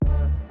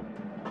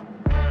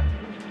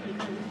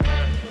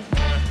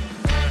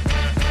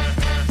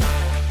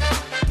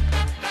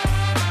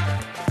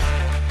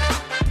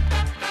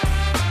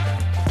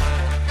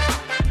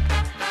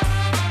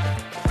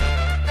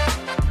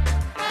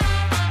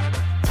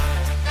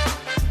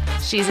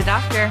She's a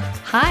doctor.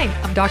 Hi,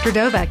 I'm Dr.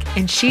 Dovek,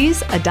 and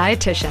she's a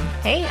dietitian.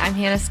 Hey, I'm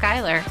Hannah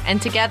Schuyler,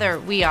 and together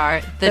we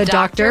are the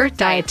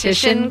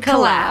Doctor-Dietitian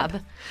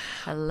Collab.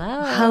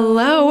 Hello.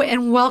 Hello,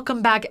 and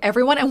welcome back,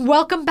 everyone, and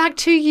welcome back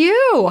to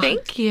you.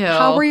 Thank you.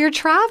 How were your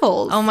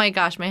travels? Oh my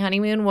gosh, my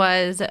honeymoon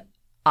was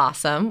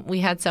awesome. We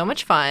had so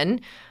much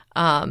fun.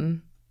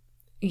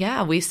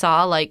 Yeah, we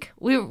saw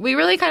we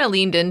really kind of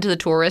leaned into the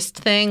tourist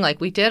thing.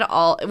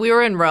 We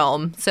were in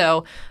Rome.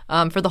 So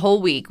for the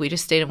whole week, we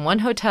just stayed in one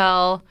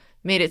hotel,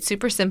 made it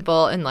super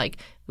simple. And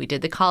we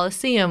did the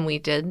Colosseum, we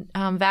did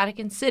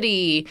Vatican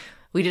City,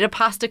 we did a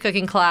pasta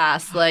cooking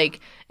class.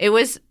 It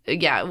was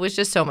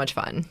just so much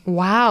fun.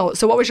 Wow.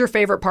 So what was your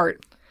favorite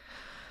part?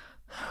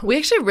 We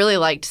actually really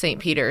liked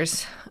St.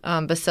 Peter's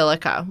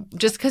Basilica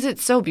just because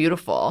it's so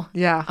beautiful.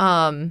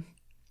 Yeah.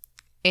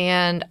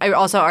 And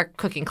our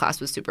cooking class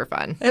was super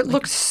fun. It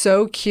looked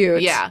so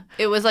cute. Yeah.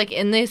 It was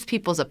in these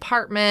people's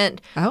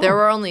apartment. Oh. There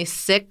were only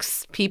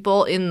 6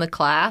 people in the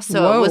class.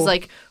 So Whoa. It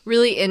was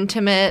really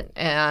intimate.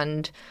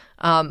 And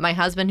my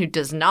husband, who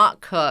does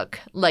not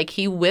cook,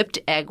 he whipped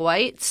egg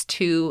whites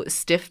to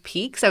stiff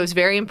peaks. I was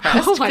very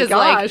impressed. Oh my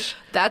gosh.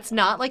 That's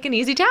not an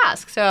easy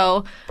task.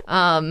 So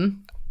no,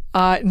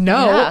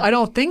 yeah. I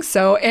don't think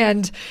so.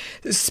 And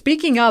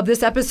speaking of,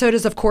 this episode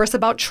is, of course,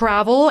 about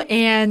travel.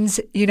 And,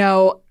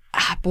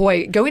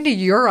 boy, going to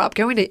Europe,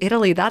 going to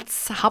Italy,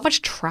 how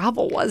much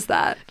travel was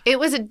that? It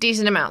was a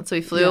decent amount. So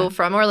we flew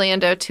from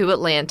Orlando to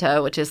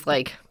Atlanta, which is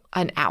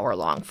an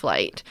hour-long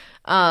flight.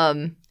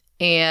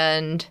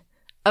 And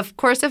of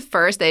course, at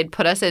first, they'd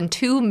put us in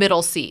 2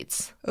 middle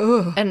seats.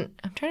 Ooh. And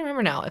I'm trying to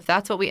remember now if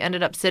that's what we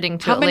ended up sitting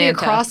to How Atlanta. many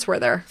across were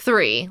there?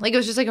 3. It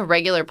was just a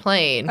regular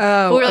plane.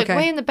 Oh, but we were okay.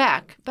 way in the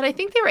back. But I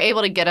think they were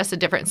able to get us a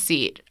different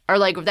seat. Or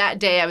that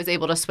day, I was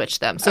able to switch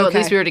them. So Okay. at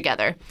least we were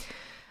together.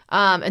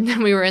 And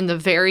then we were in the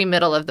very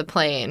middle of the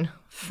plane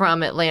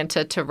from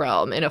Atlanta to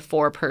Rome in a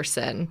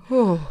 4-person,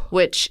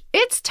 which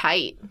it's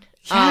tight.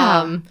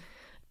 Yeah.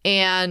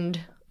 And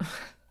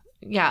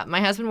yeah,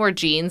 my husband wore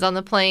jeans on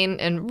the plane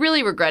and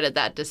really regretted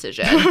that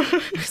decision.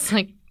 It's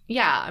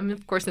I'm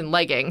of course in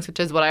leggings,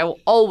 which is what I will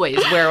always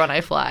wear when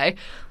I fly.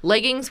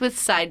 Leggings with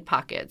side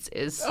pockets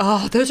is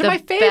those are my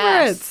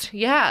favorites. Best.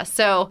 Yeah.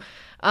 So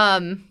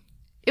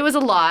it was a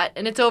lot,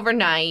 and it's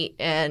overnight,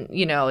 and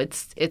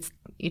it's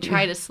you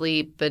try to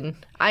sleep, and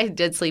I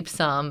did sleep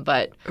some,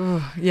 but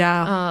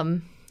yeah.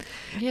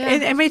 yeah.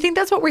 And I think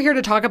that's what we're here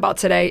to talk about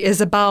today, is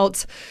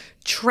about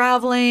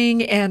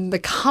traveling and the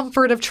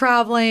comfort of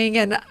traveling.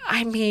 And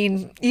I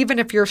mean, even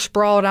if you're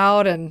sprawled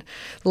out and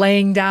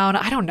laying down,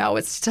 I don't know,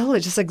 it's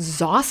just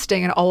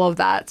exhausting and all of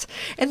that.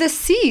 And the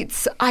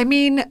seats, I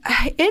mean,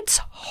 it's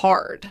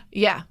hard.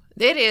 Yeah,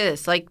 it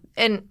is.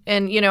 And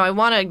I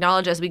want to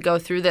acknowledge as we go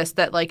through this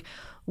that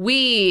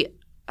we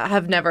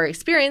have never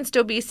experienced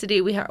obesity.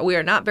 We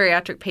are not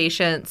bariatric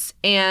patients.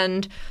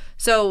 And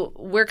so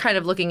we're kind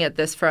of looking at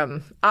this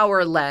from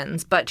our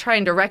lens, but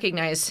trying to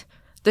recognize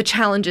the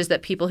challenges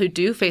that people who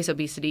do face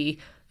obesity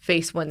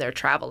face when they're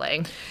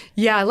traveling.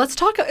 Yeah, let's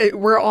talk.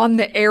 We're on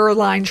the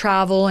airline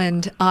travel.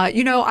 And, I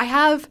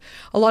have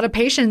a lot of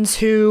patients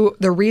who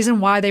the reason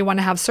why they want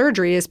to have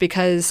surgery is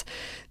because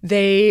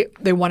they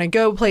want to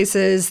go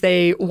places,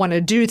 they want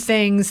to do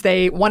things,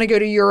 they want to go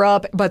to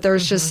Europe, but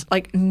there's just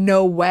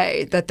no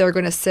way that they're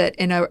going to sit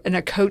in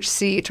a coach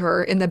seat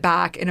or in the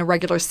back in a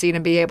regular seat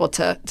and be able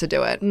to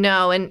do it.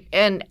 No,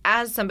 and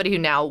as somebody who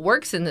now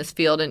works in this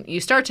field, and you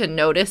start to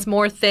notice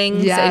more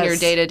things in your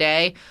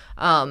day-to-day,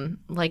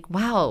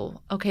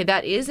 wow, okay,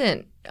 that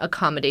isn't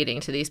accommodating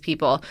to these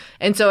people.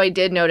 And so I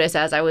did notice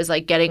as I was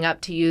getting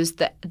up to use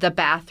the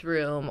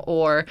bathroom,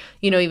 or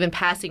even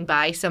passing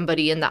by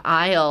somebody in the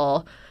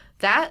aisle,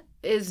 that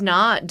is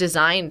not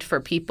designed for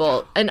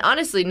people, and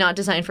honestly not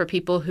designed for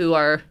people who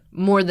are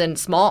more than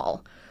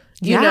small,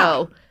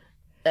 and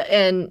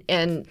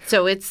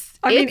so it's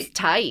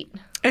tight.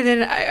 And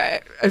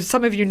then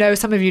some of you know,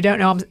 some of you don't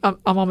know, I'm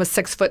almost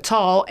 6 foot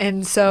tall,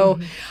 and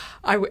so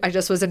I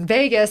just was in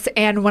Vegas,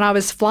 and when I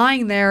was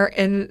flying there,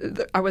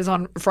 and I was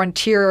on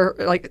Frontier,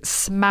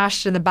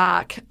 smashed in the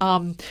back,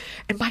 and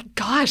my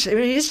gosh, I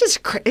mean, it's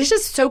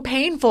just so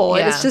painful.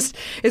 Yeah. And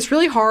it's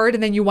really hard,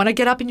 and then you want to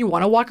get up and you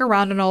want to walk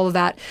around and all of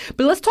that.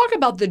 But let's talk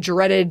about the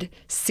dreaded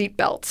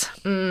seatbelt.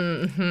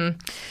 Mm-hmm.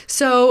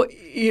 So,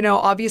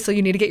 obviously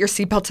you need to get your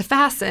seatbelt to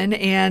fasten,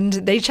 and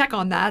they check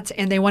on that,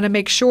 and they want to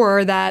make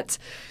sure that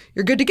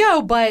you're good to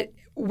go. But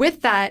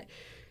with that,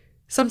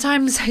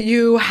 sometimes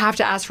you have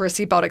to ask for a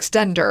seatbelt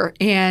extender,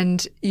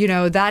 and,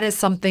 that is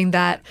something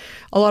that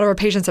a lot of our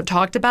patients have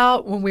talked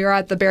about when we were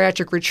at the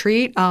bariatric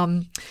retreat.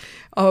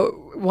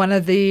 One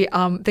of the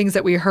things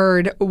that we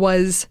heard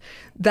was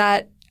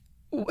that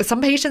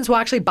some patients will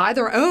actually buy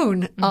their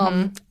own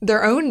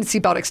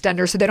seatbelt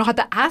extender, so they don't have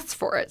to ask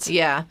for it.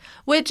 Yeah,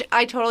 which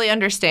I totally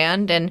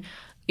understand, and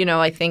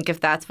I think if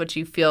that's what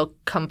you feel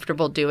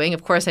comfortable doing,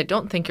 of course, I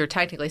don't think you're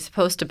technically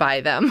supposed to buy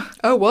them.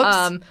 Oh,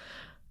 whoops.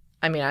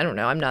 I mean, I don't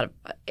know. I'm not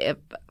a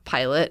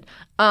pilot.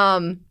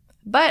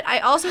 But I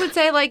also would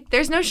say,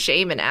 there's no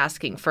shame in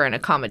asking for an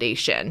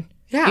accommodation.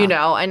 Yeah. You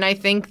know, and I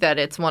think that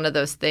it's one of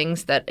those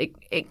things that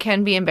it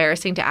can be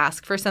embarrassing to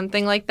ask for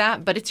something like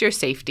that, but it's your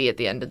safety at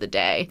the end of the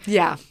day.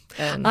 Yeah.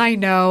 And, I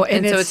know.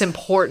 And so it's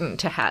important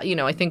to have, you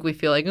know, I think we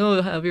feel like,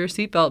 oh, have your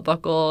seatbelt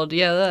buckled.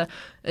 Yeah.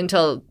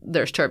 Until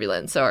there's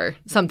turbulence or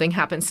something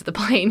happens to the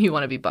plane, you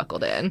want to be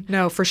buckled in.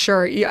 No, for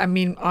sure. I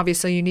mean,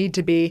 obviously you need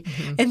to be.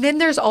 Mm-hmm. And then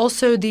there's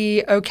also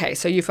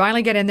so you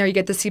finally get in there, you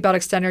get the seatbelt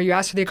extender, you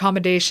ask for the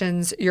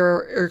accommodations,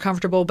 you're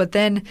comfortable. But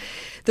then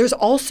there's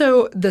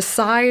also the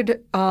side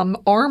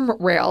arm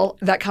rail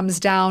that comes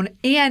down.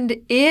 And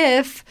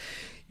if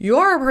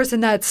you're a person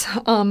that's,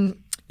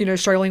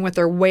 struggling with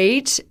their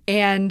weight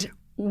and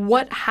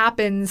what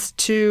happens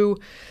to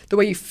the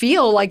way you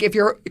feel, like if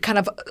you're kind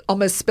of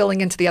almost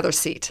spilling into the other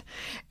seat,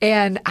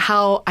 and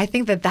how I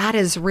think that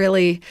is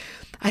really,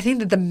 I think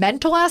that the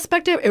mental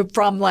aspect of it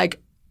from like,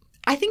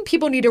 I think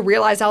people need to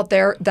realize out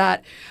there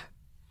that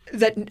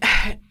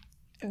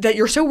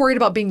you're so worried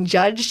about being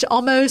judged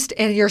almost,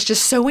 and you're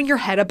just so in your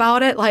head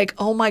about it. Like,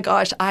 oh my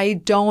gosh, I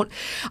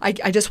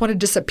just want to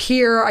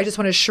disappear. I just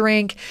want to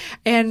shrink.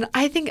 And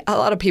I think a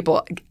lot of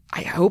people,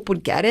 I hope,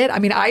 would get it. I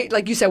mean,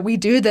 like you said, we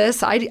do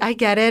this. I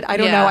get it. I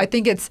don't know. I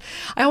think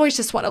I always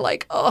just want to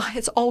like, oh,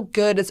 it's all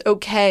good. It's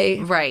okay.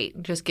 Right.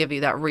 Just give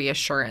you that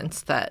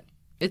reassurance that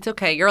it's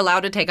okay. You're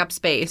allowed to take up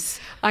space.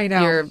 I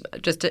know.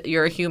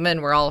 You're a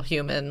human. We're all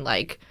human.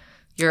 Like,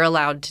 you're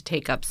allowed to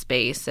take up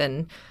space,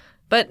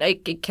 but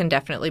it can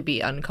definitely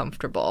be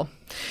uncomfortable.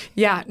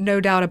 Yeah, no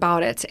doubt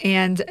about it.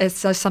 And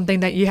it's something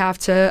that you have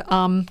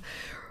to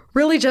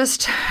really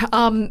just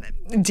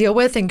deal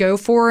with and go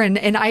for.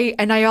 And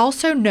I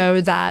also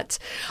know that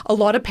a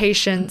lot of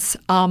patients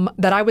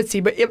that I would see,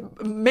 but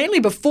mainly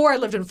before I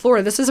lived in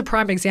Florida, this is a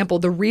prime example.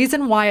 The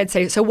reason why I'd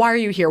say, so why are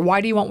you here?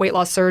 Why do you want weight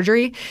loss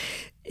surgery?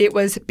 It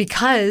was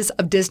because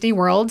of Disney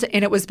World,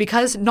 and it was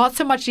because not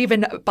so much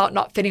even about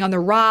not fitting on the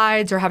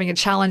rides or having a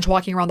challenge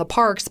walking around the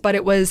parks, but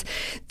it was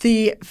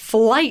the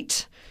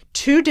flight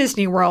to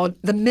Disney World.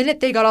 The minute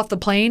they got off the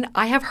plane,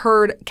 I have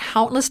heard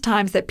countless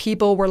times that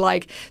people were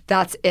like,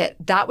 that's it.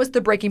 That was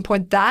the breaking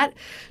point. That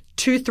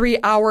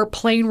 2-3 hour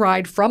plane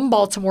ride from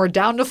Baltimore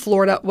down to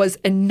Florida was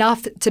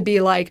enough to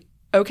be like,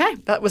 okay,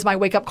 that was my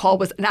wake-up call,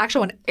 was an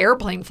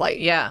airplane flight.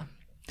 Yeah.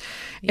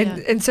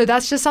 And so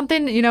that's just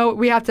something,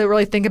 we have to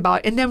really think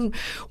about. And then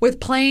with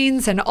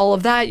planes and all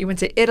of that, you went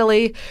to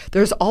Italy.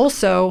 There's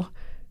also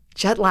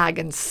jet lag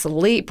and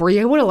sleep. Were you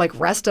able to like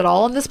rest at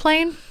all on this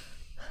plane?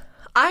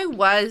 I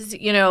was,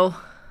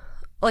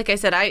 like I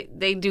said,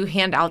 they do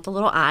hand out the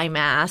little eye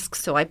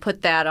masks. So I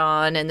put that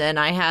on, and then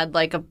I had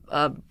like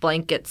a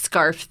blanket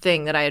scarf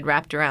thing that I had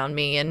wrapped around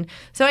me. And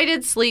so I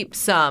did sleep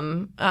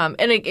some. And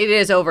it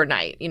is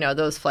overnight.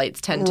 Those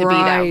flights tend to be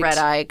that red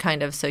eye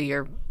kind of. So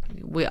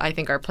I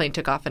think our plane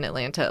took off in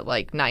Atlanta at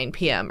like 9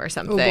 p.m. or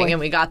something, and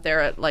we got there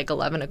at like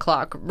 11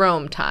 o'clock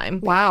Rome time.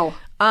 Wow.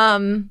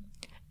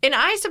 And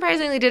I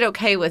surprisingly did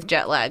okay with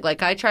jet lag.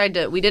 Like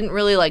we didn't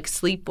really like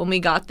sleep when we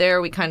got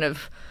there. We kind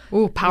of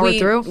powered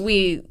through.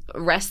 We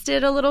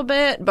rested a little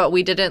bit, but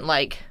we didn't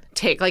like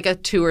take like a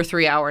 2 or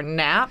 3 hour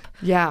nap.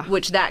 Yeah.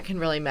 Which that can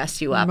really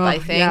mess you up, I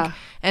think. Yeah.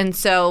 And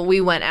so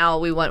we went out,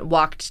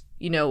 walked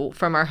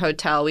from our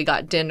hotel, we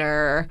got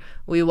dinner,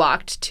 we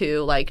walked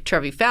to like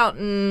Trevi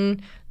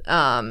Fountain,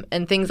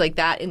 and things like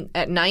that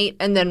at night,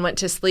 and then went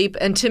to sleep.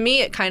 And to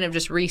me, it kind of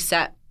just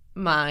reset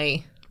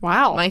my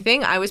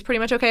thing. I was pretty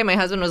much okay. My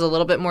husband was a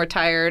little bit more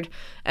tired,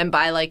 and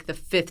by like the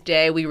 5th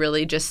day,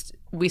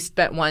 we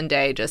spent one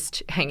day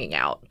just hanging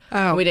out.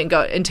 Oh. We didn't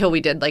go until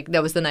we did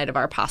that was the night of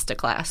our pasta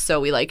class.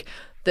 So we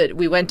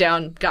we went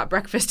down, got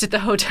breakfast at the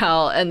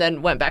hotel, and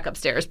then went back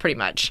upstairs pretty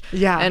much.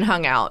 Yeah. And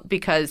hung out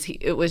because he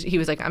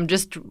was like, I'm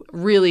just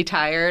really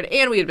tired,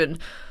 and we had been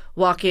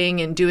walking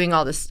and doing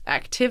all this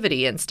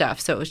activity and stuff.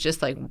 So it was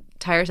just like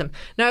tiresome.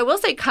 Now, I will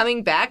say,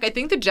 coming back, I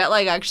think the jet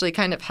lag actually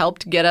kind of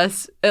helped get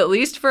us, at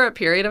least for a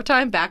period of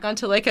time, back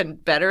onto like a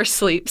better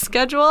sleep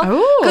schedule.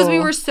 Because we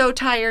were so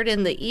tired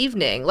in the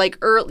evening. Like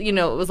early, it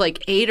was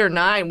like 8 or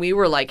 9. We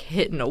were like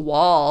hitting a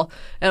wall,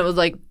 and it was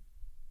like,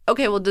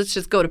 okay, well, let's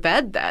just go to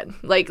bed then.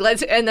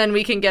 And then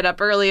we can get up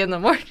early in the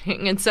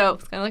morning. And so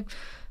it's kind of like,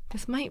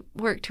 this might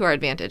work to our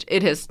advantage.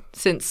 It has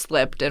since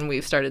slipped, and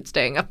we've started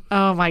staying up.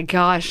 Oh, my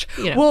gosh.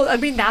 Well, I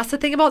mean, that's the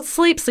thing about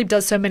sleep. Sleep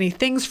does so many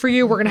things for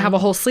you. We're going to have a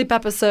whole sleep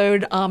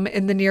episode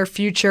in the near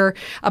future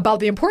about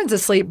the importance of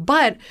sleep.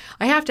 But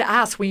I have to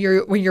ask, when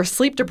you're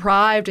sleep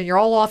deprived and you're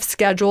all off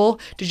schedule,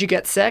 did you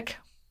get sick?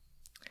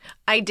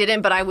 I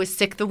didn't, but I was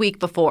sick the week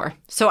before.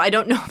 So I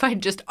don't know if I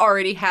just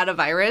already had a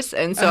virus,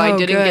 and so I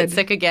didn't get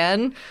sick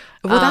again.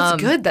 Well,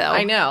 that's good, though.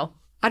 I know.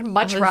 I'd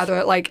much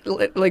rather bring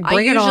it on.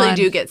 I usually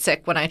do get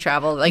sick when I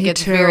travel. Like,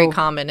 it's very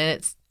common, and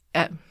it's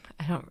I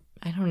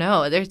don't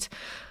know. It's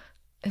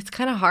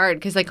kind of hard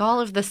because like all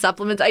of the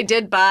supplements I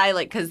did buy,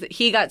 like, because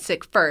he got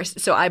sick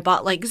first, so I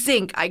bought like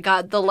zinc. I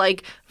got the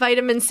like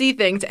vitamin C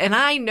things, and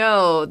I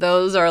know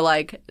those are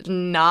like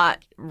not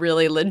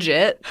really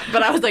legit.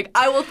 But I was like,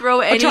 I will throw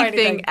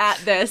anything at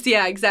this.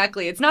 Yeah,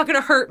 exactly. It's not going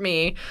to hurt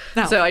me.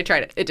 No. So I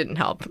tried it. It didn't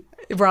help.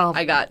 Well,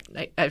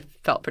 I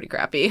felt pretty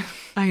crappy.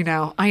 I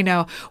know.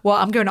 Well,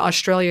 I'm going to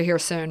Australia here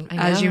soon,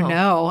 as you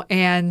know.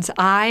 And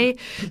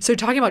so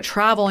talking about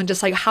travel and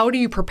just like how do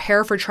you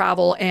prepare for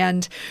travel?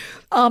 And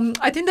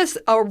I think that's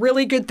a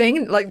really good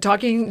thing, like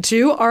talking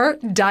to our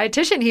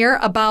dietitian here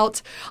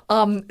about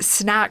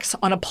snacks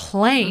on a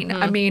plane.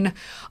 Mm-hmm. I mean,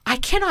 I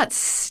cannot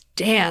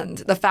stand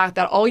the fact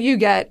that all you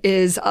get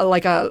is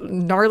like a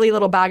gnarly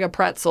little bag of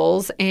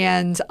pretzels.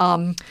 And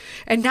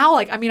now,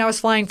 like, I mean, I was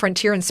flying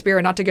Frontier and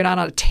Spirit, not to go down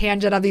on a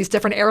tangent of these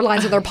different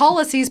airlines and their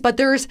policies, but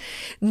there's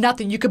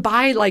nothing. You could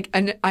buy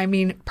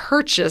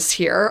purchase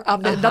here.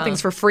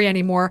 Nothing's for free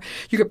anymore.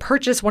 You could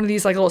purchase one of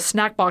these like little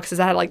snack boxes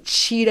that had like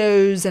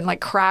Cheetos and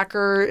like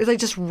crackers. It's like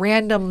just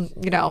random,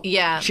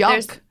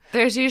 junk.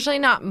 There's usually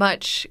not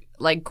much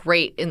like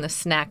great in the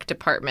snack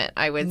department,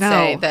 I would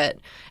say that.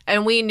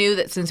 And we knew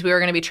that since we were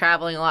going to be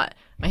traveling a lot,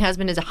 my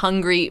husband is a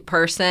hungry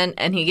person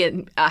and he get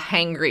a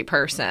hangry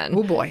person.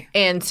 Oh boy.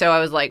 And so I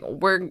was like,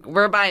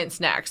 we're buying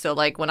snacks. So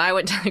like when I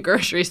went to the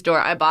grocery store,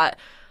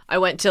 I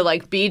went to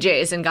like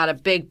BJ's and got a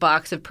big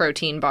box of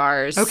protein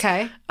bars.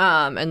 Okay.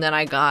 And then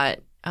I got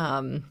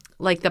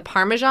like the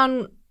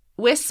Parmesan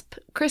Wisp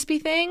crispy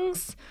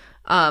things.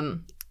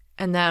 And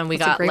then we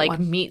got like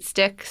meat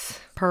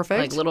sticks. Perfect.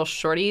 Like little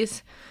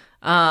shorties.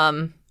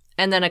 And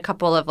then a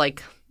couple of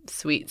like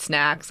sweet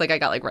snacks. Like I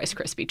got like Rice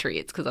Krispie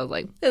treats because I was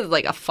like, this is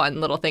like a fun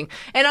little thing.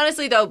 And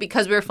honestly though,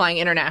 because we were flying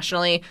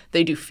internationally,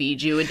 they do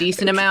feed you a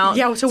decent amount.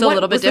 Yeah, so what a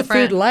little bit was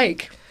different. The food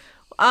like?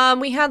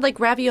 We had like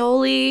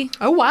ravioli.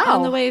 Oh wow!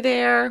 On the way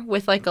there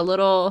with like a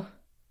little,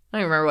 I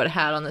don't remember what it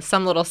had on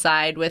some little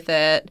side with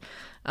it,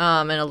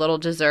 and a little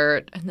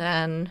dessert, and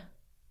then I'm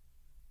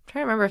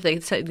trying to remember if they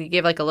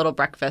gave like a little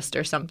breakfast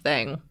or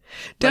something.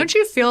 Don't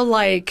you feel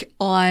like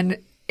on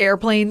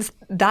airplanes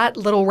that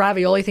little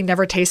ravioli thing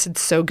never tasted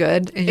so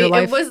good in your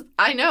life? It was.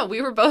 I know.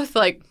 We were both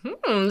like,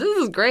 this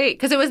is great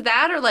because it was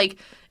that or like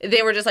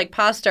they were just like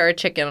pasta or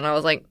chicken, and I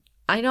was like,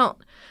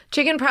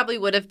 chicken probably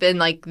would have been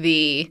like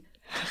the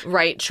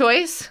right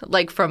choice,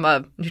 like from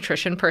a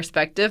nutrition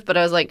perspective, but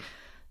I was like,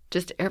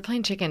 just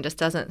airplane chicken just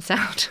doesn't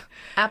sound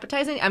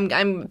appetizing.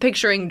 I'm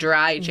picturing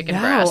dry chicken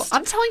breast.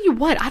 I'm telling you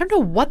what, I don't know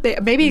what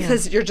maybe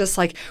because you're just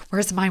like,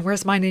 where's mine,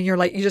 and you're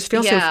like, you just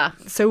feel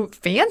so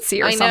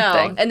fancy or something.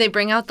 I know. And they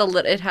bring out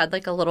it had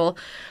like a little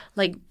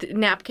like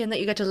napkin that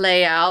you got to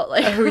lay out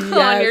like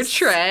on your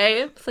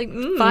tray. It's like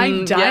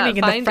fine dining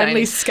in the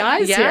friendly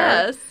skies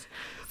here.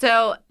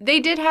 So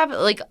they did have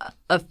like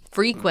a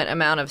frequent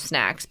amount of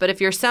snacks. But if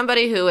you're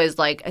somebody who is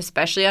like,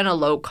 especially on a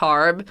low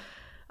carb,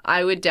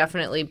 I would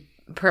definitely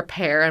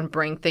prepare and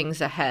bring things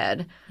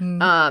ahead.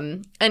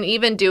 And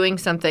even doing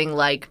something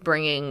like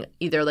bringing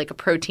either like a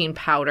protein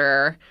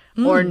powder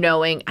or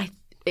knowing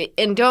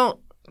and don't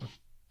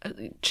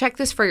check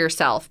this for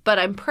yourself, but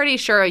I'm pretty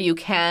sure you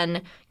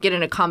can get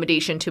an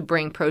accommodation to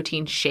bring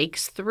protein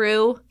shakes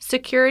through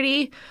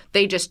security.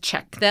 They just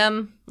check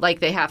them, like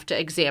they have to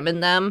examine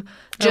them,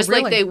 just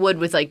like they would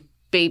with like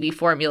baby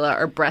formula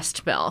or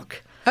breast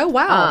milk. Oh,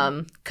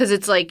 wow. Because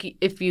it's like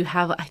if you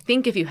have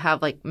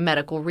like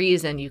medical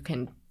reason, you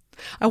can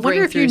I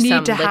wonder if you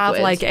need to have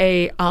like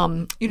a,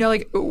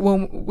 like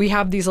when we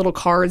have these little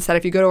cards that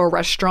if you go to a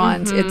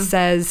restaurant, it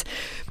says,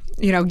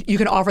 you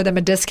can offer them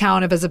a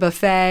discount if it's a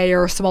buffet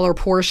or a smaller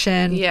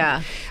portion.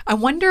 Yeah. I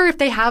wonder if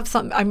they have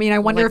some. I mean, I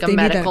wonder like if they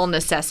need a medical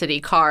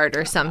necessity card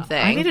or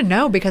something. I need to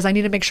know because I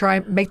need to make sure I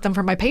make them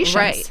for my patients.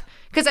 Right.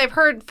 Because I've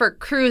heard for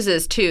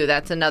cruises too,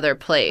 that's another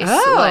place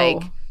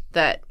like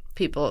that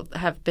people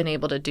have been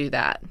able to do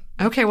that.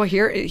 Okay, well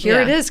here it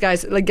is,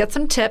 guys. Like, get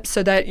some tips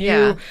so that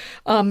you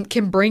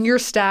can bring your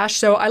stash.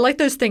 So I like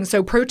those things.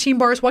 So protein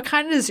bars. What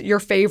kind is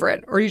your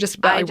favorite, or you just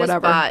buy whatever? I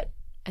just bought.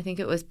 I think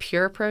it was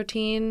Pure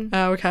Protein.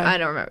 Oh, okay. I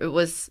don't remember. It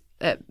was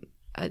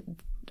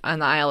on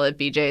the aisle at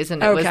BJ's,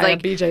 and it was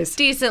like BJ's.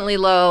 Decently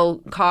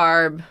low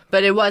carb,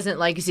 but it wasn't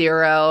like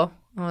zero.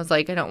 I was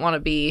like, I don't want to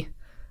be.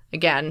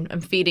 Again,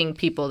 I'm feeding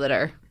people that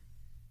are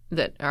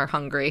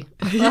hungry.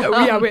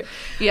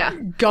 Yeah.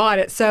 Got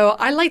it. So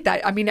I like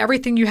that. I mean,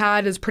 everything you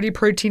had is pretty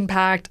protein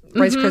packed,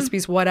 Rice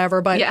Krispies,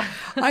 whatever. But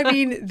I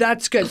mean,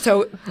 that's good.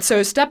 So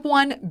step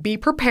one, be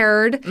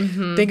prepared.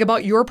 Think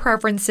about your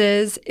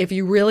preferences. If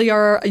you really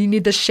you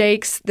need the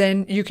shakes,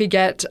 then you could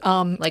get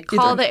call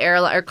the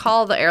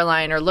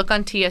airline or look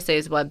on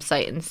TSA's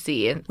website and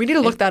see. We need to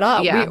look that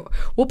up. Yeah.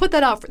 We'll put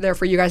that out there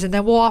for you guys, and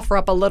then we'll offer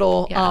up a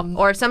little.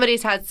 Or if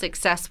somebody's had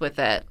success with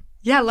it.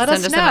 Yeah, send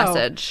us a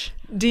message.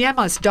 DM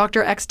us,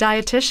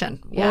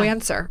 DoctorXDietitian. We'll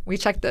answer. We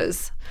check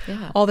those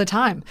all the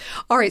time.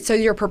 All right, so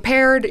you're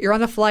prepared. You're on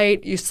the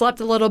flight. You slept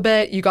a little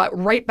bit. You got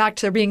right back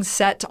to being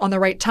set on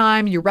the right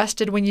time. You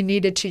rested when you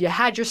needed to. You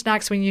had your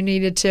snacks when you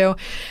needed to.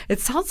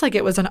 It sounds like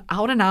it was an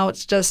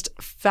out-and-out, just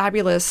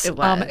fabulous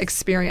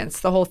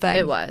experience, the whole thing.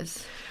 It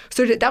was.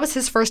 So that was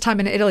his first time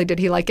in Italy. Did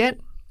he like it?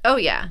 Oh,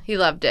 yeah. He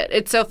loved it.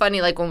 It's so funny.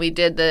 Like when we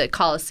did the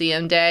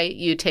Colosseum day,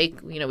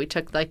 we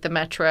took like the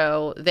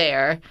metro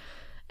there.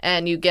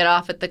 And you get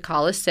off at the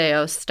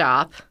Colosseo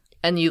stop,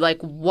 and you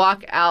like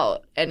walk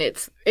out, and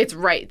it's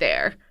right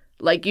there.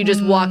 Like you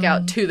just walk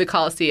out to the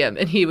Colosseum,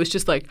 and he was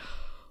just like,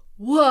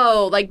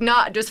 whoa, like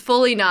not just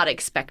fully not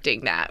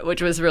expecting that,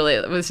 which was really,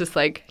 it was just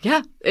like,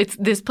 yeah,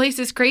 this place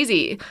is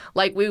crazy.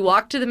 Like we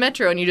walked to the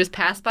metro and you just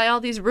pass by all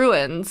these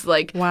ruins.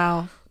 Like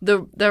wow.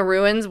 The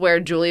ruins where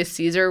Julius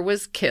Caesar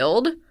was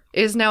killed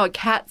is now a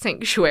cat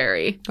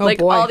sanctuary. Oh, like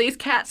boy. all these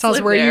cats Sounds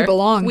live where there. you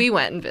belong. We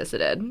went and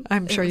visited.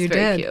 I'm sure you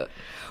very did. Cute.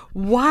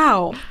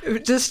 Wow.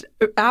 Just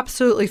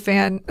absolutely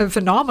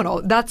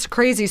phenomenal. That's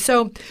crazy.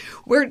 So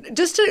we're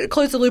just to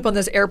close the loop on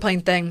this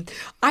airplane thing.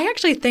 I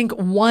actually think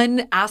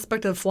one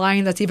aspect of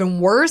flying that's even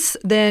worse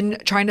than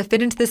trying to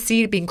fit into the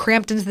seat, being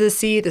cramped into the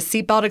seat, the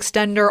seatbelt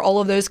extender,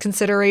 all of those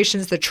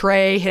considerations, the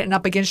tray hitting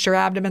up against your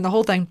abdomen, the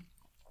whole thing,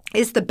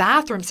 is the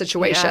bathroom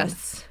situation.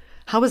 Yes.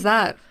 How was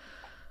that?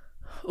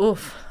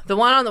 Oof. The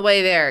one on the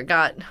way there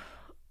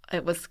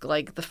it was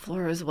like the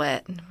floor was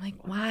wet. And I'm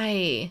like,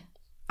 why?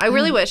 I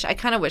really I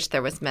kind of wish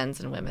there was men's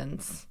and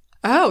women's.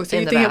 Oh, so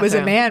you think it was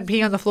a man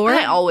peeing on the floor?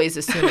 I always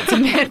assume it's a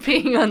man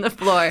peeing on the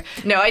floor.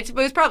 No, it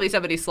was probably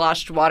somebody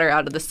sloshed water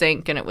out of the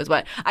sink and it was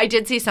wet. I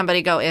did see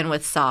somebody go in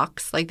with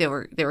socks. Like they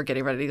were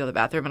getting ready to go to the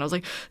bathroom and I was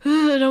like,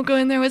 don't go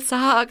in there with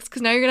socks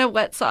because now you're going to have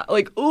wet socks.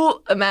 Like,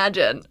 ooh,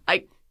 imagine.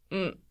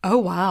 Oh,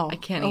 wow. I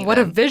can't even. What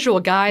a visual,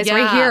 guys, yeah,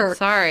 right here.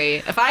 Sorry.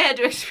 If I had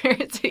to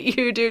experience it,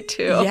 you do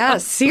too. Yeah,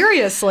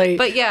 seriously.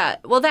 But yeah,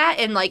 well, that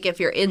and like if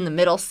you're in the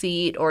middle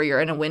seat or you're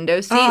in a window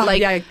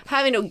seat,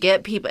 having to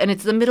get people, and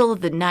it's the middle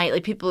of the night,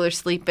 like people are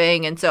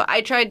sleeping. And so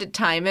I tried to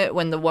time it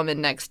when the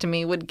woman next to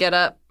me would get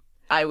up.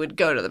 I would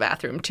go to the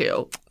bathroom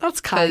too. That's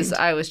kind. Because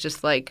I was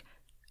just like,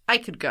 I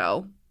could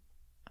go.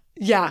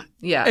 Yeah.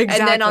 Yeah.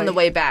 Exactly. And then on the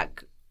way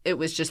back, it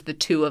was just the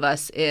two of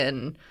us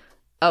in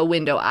a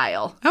window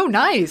aisle. Oh,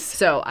 nice.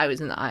 So I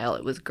was in the aisle.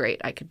 It was great.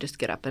 I could just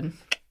get up and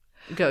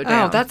go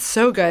down. Oh, that's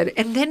so good.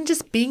 And then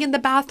just being in the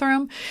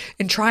bathroom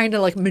and trying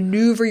to like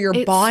maneuver your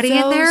body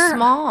in there. It's so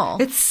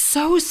small. It's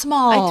so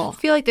small. I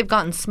feel like they've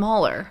gotten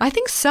smaller. I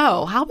think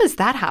so. How is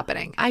that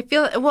happening? I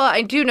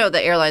do know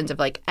the airlines have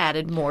like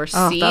added more seats.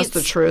 Oh, that's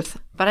the truth.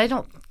 But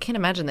can't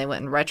imagine they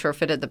went and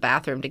retrofitted the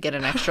bathroom to get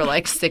an extra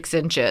like 6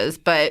 inches.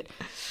 But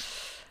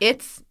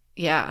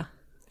yeah.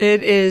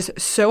 It is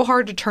so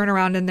hard to turn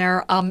around in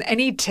there.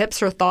 Any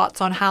tips or thoughts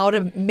on how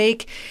to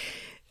make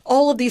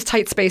all of these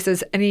tight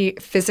spaces any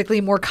physically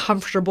more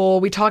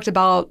comfortable? We talked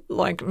about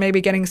like maybe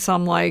getting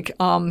some like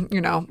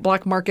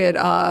black market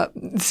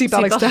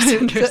seatbelt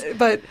extenders,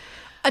 but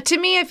to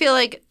me, I feel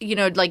like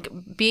like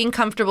being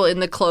comfortable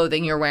in the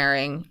clothing you're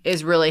wearing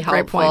is really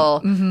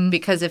helpful.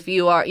 Because if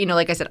you are,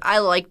 like I said, I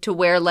like to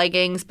wear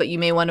leggings, but you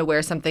may want to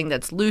wear something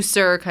that's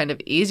looser, kind of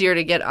easier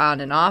to get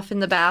on and off in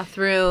the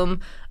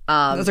bathroom.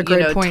 That's a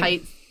great point.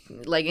 Tight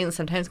leggings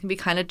sometimes can be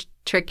kind of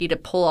tricky to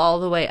pull all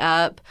the way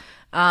up.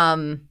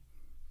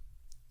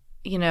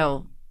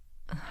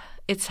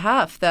 It's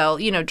tough though.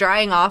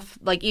 Drying off,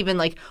 like even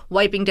like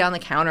wiping down the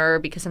counter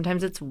because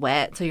sometimes it's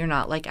wet, so you're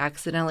not like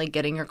accidentally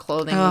getting your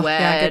clothing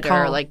wet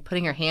or like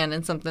putting your hand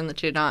in something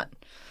that you're not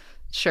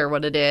sure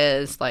what it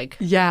is. Like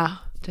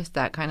just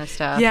that kind of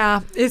stuff.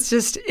 Yeah, it's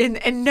just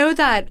and know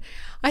that.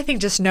 I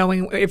think just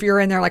knowing if you're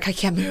in there, like, I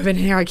can't move in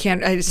here,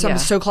 I'm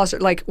so close.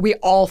 Like, we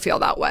all feel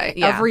that way.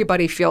 Yeah.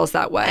 Everybody feels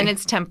that way. And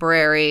it's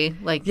temporary.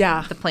 Like,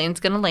 the plane's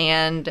going to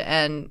land,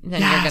 and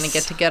then you're going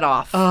to get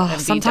off. And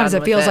sometimes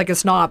it feels like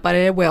it's not, but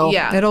it will.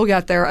 Yeah. It'll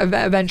get there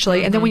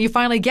eventually. And then when you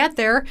finally get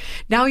there,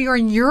 now you're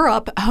in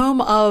Europe,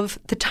 home of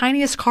the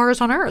tiniest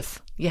cars on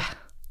Earth. Yeah.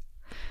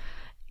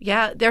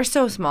 Yeah, they're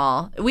so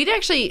small. I'm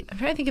trying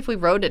to think if we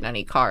rode in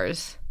any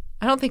cars.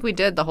 I don't think we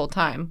did the whole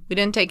time. We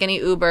didn't take any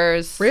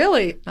Ubers.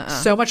 Really?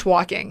 So much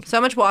walking. So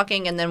much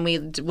walking, and then we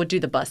would do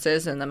the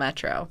buses and the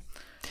metro.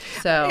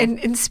 So,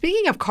 and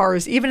speaking of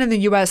cars, even in the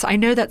U.S., I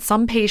know that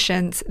some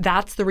patients,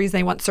 that's the reason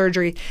they want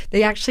surgery.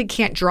 They actually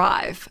can't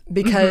drive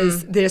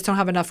because they just don't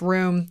have enough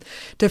room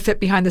to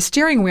fit behind the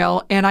steering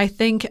wheel. And I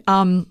think,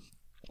 I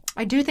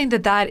do think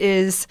that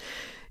is,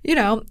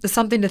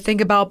 something to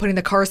think about, putting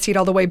the car seat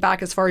all the way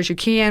back as far as you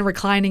can,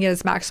 reclining it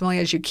as maximally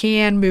as you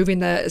can, moving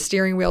the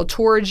steering wheel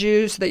towards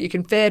you so that you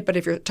can fit. But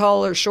if you're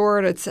tall or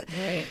short, it's,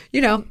 I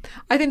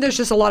think there's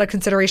just a lot of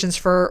considerations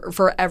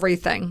for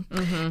everything.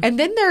 And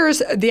then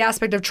there's the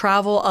aspect of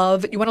travel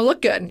of you want to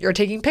look good. You're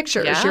taking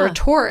pictures. You're a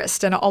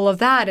tourist and all of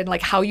that, and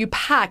like how you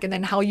pack and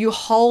then how you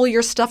haul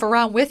your stuff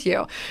around with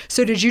you.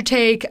 So did you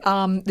check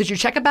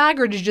a bag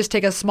or did you just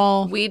take a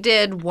small? We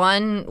did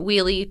one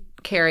wheelie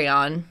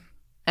carry-on.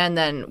 And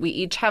then we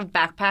each have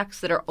backpacks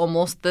that are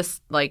almost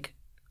this, like,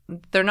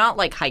 they're not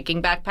like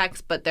hiking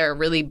backpacks, but they're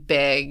really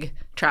big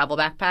travel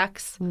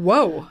backpacks.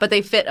 Whoa. But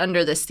they fit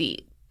under the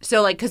seat.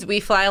 So, like, because we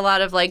fly a lot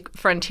of, like,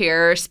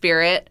 Frontier,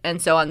 Spirit.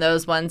 And so on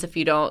those ones, if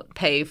you don't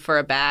pay for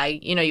a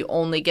bag, you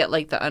only get,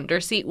 like, the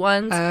underseat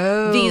ones.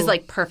 Oh. These,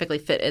 like, perfectly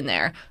fit in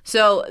there.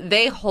 So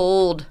they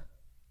hold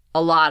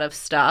a lot of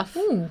stuff.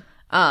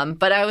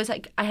 But I was,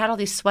 like, I had all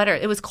these sweaters.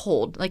 It was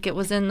cold. Like, it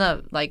was in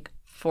the, like,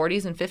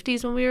 40s and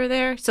 50s when we were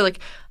there. So, like,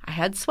 I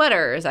had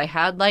sweaters. I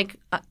had, like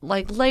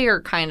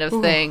layer kind of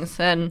things.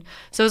 And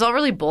so it was all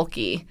really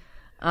bulky.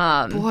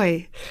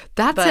 Boy,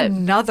 that's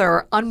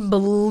another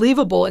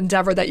unbelievable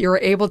endeavor that you're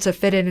able to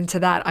fit into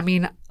that. I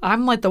mean,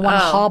 I'm like the one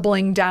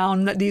hobbling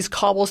down these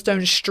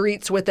cobblestone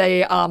streets with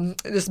a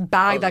this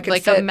bag that could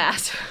like fit a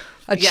massive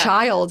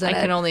child in I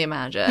it. can only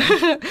imagine.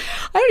 I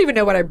don't even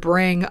know what I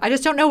bring. I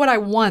just don't know what I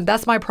want.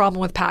 That's my problem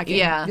with packing.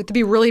 Yeah. You have to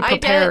be really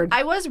prepared.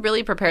 I was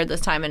really prepared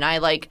this time, and I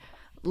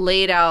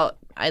laid out.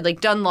 I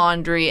done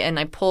laundry, and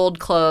I pulled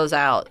clothes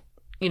out.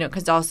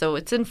 Because also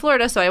it's in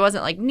Florida, so I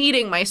wasn't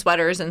needing my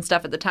sweaters and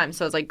stuff at the time.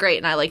 So I was great.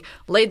 And I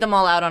laid them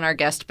all out on our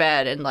guest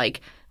bed and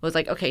was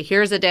okay,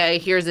 here's a day,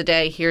 here's a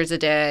day, here's a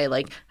day.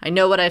 I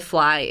know what I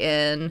fly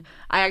in.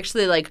 I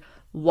actually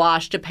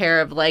washed a pair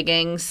of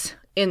leggings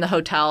in the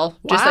hotel,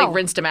 just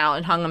rinsed them out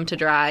and hung them to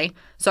dry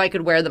so I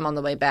could wear them on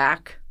the way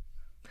back.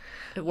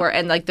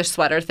 And the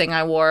sweater thing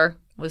I wore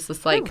was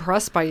just I'm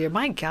impressed by you.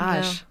 My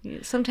gosh.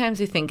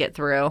 Sometimes you think it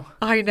through.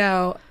 I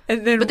know.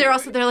 And then, but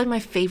they're my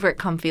favorite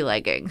comfy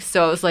leggings.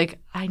 So I was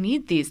I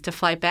need these to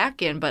fly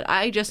back in, but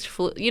I just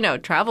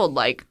traveled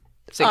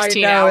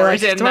 16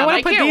 hours in them.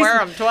 I can't wear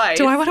them twice.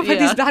 Do I want to put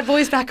these bad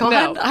boys back on?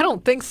 No. I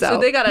don't think so. So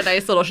they got a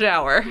nice little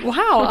shower.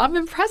 Wow, I'm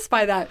impressed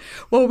by that.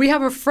 Well, we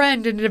have a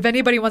friend, and if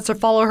anybody wants to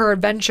follow her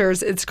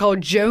adventures, it's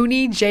called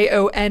Joanie,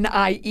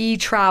 Jonie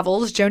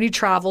Travels, Joanie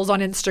Travels on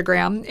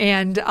Instagram,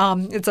 and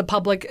it's a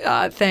public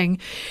thing.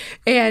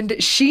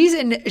 And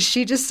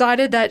she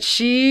decided that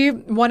she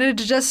wanted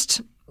to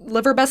just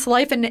live her best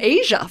life in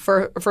Asia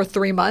for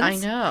 3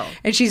 months. I know.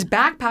 And she's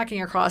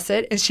backpacking across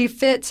it, and she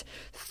fit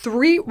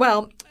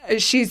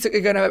she's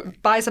going to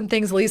buy some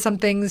things, leave some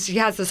things. She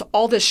has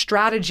all this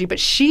strategy, but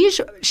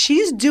she's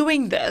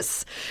doing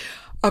this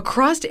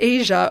across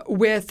Asia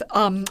with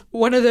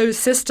one of those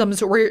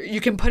systems where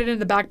you can put it in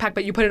the backpack,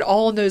 but you put it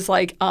all in those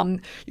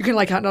you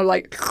can kind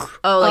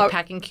of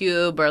packing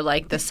cube or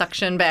the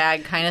suction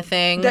bag kind of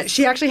thing. That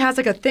she actually has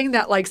a thing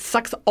that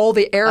sucks all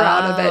the air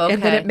out of it,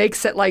 and then it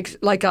makes it like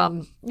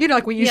when you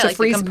use to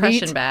freeze the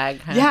compression meat.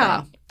 bag kind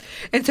of thing.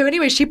 And so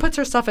anyway, she puts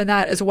her stuff in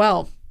that as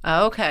well.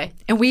 Oh, okay.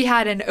 And we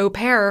had an au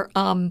pair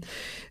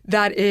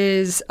that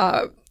is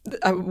a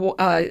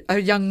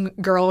young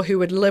girl who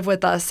would live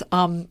with us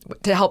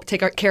to help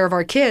take care of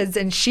our kids,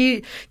 and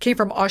she came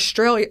from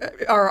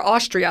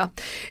Austria,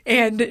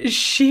 and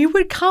she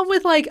would come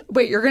with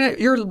wait,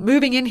 you're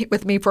moving in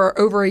with me for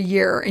over a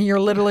year, and you're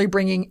literally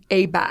bringing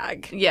a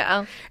bag.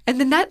 Yeah. And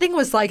then that thing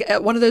was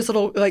one of those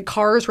little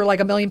cars where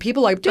a million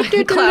people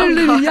clown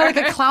car. Yeah,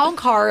 a clown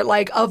car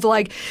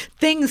of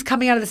things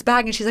coming out of this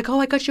bag, and she's oh,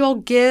 I got you all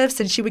gifts,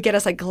 and she would get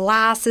us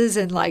glasses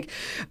and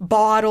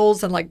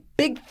bottles and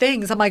big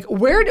things. I'm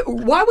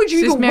why would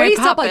you even waste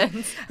up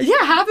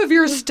half of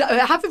your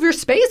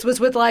space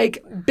was with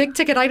big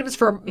ticket items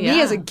for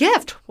me as a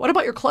gift. What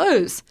about your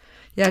clothes?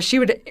 Yeah, she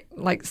would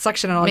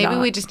suction it all down.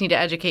 Maybe we just need to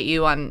educate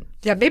you on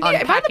maybe on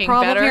am I the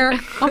problem better. here?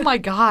 Oh my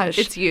gosh.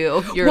 It's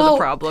you. You're the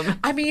problem.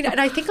 I mean,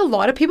 and I think a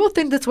lot of people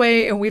think this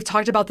way, and we've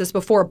talked about this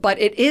before, but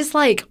it is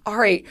all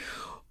right,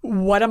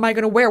 what am I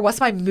going to wear? What's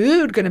my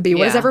mood going to be?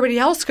 What is everybody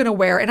else going to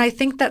wear? And I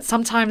think that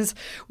sometimes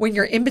when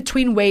you're in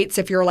between weights,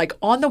 if you're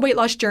on the weight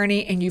loss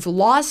journey and you've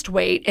lost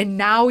weight and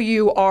now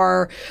you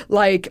are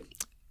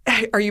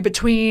are you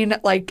between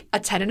a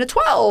 10 and a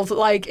 12?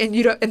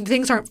 And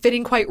things aren't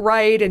fitting quite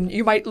right, and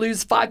you might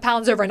lose 5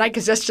 pounds overnight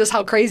because that's just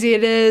how crazy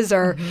it is.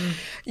 Or,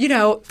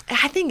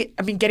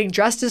 getting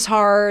dressed is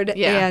hard.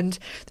 Yeah. And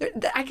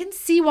I can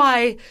see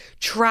why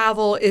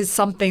travel is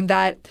something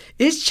that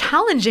is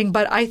challenging,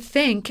 but I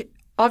think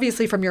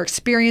obviously from your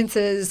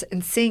experiences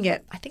and seeing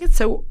it, I think it's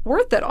so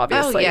worth it,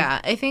 obviously. Oh,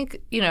 yeah. I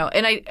think,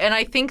 and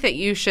I think that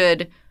you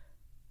should,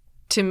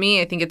 to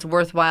me, I think it's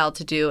worthwhile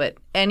to do at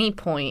any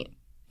point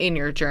in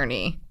your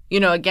journey.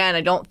 Again,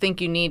 I don't think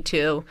you need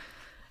to.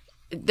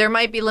 There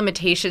might be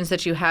limitations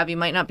that you have. You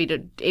might not be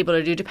able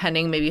to do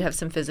depending. Maybe you have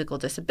some physical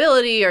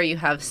disability or you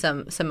have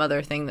some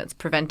other thing that's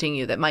preventing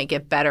you that might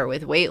get better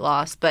with weight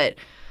loss. But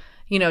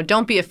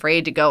don't be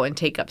afraid to go and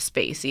take up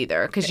space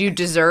either, because you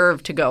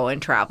deserve to go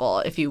and travel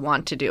if you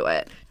want to do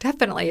it.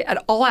 Definitely.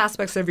 At all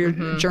aspects of your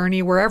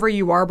journey, wherever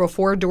you are,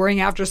 before,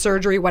 during, after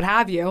surgery, what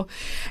have you.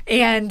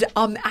 And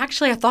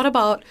actually, I thought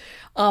about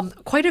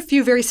quite a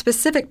few very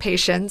specific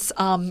patients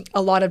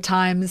a lot of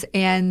times.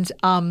 And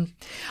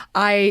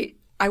I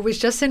was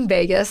just in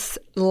Vegas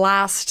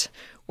last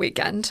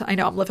weekend. I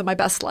know I'm living my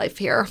best life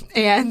here.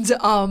 And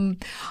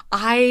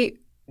I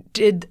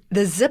did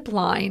the zip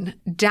line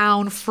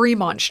down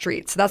Fremont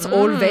Street. So that's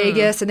old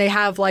Vegas, and they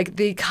have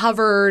the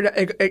covered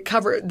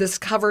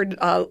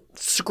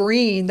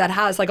screen that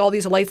has all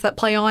these lights that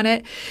play on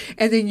it,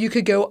 and then you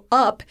could go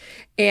up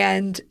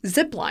and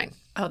zip line.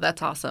 Oh,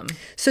 that's awesome.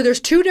 So there's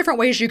 2 different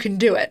ways you can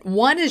do it.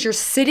 One is you're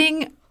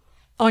sitting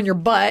on your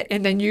butt,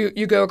 and then you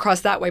go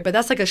across that way, but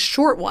that's a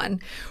short one.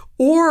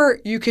 Or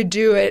you could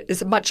do it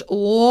as much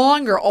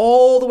longer,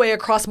 all the way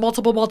across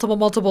multiple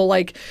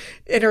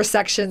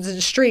intersections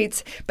and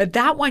streets. But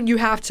that one you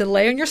have to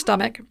lay on your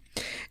stomach,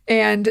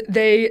 and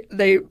they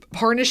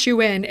harness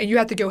you in, and you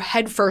have to go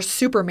head first,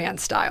 Superman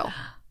style.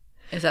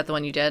 Is that the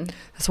one you did?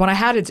 That's one I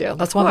had to do.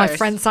 That's one my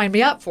friend signed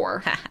me up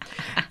for.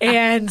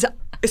 And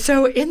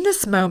so in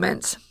this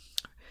moment,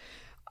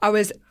 I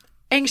was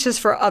anxious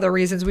for other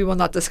reasons we will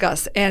not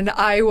discuss. And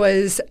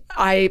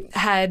I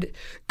had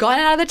gotten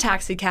out of the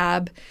taxi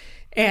cab.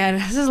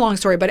 And this is a long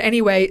story, but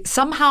anyway,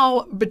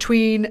 somehow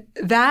between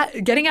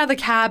that, getting out of the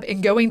cab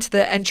and going to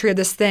the entry of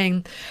this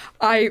thing,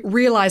 I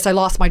realized I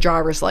lost my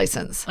driver's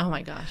license. Oh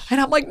my gosh.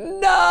 And I'm like,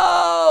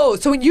 no.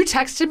 So when you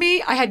texted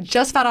me, I had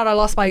just found out I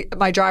lost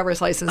my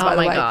driver's license, by the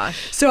way. Oh my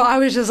gosh. So I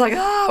was just like,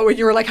 when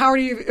you were like, how are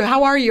you?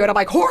 And I'm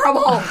like,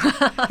 horrible.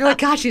 You're like,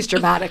 God, she's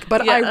dramatic.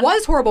 But Yeah. I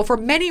was horrible for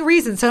many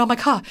reasons. And I'm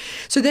like,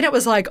 So then it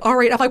was like, all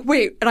right. I'm like,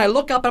 wait. And I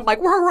look up and I'm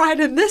like, we're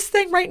riding this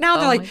thing right now.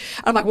 And they're like,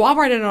 I'm like, well, I'm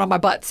riding it on my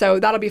butt. So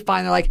that'll be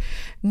fine. They're like,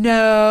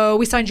 no,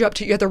 we signed you up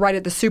you have to ride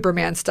it the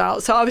Superman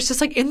style. So I was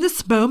just like, in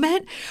this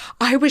moment,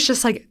 I was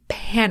just like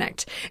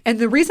panicked. And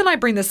the reason I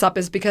bring this up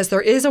is because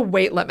there is a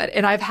weight limit.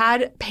 And I've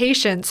had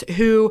patients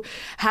who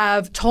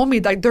have told me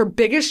like their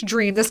biggest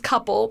dream, this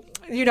couple,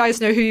 you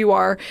guys know who you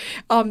are,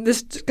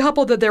 this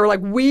couple that they were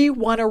like, we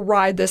want to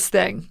ride this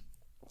thing.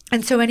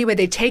 And so anyway,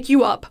 they take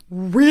you up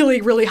really,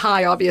 really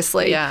high,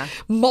 obviously. Yeah.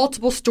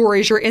 Multiple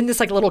stories. You're in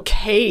this like little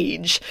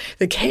cage.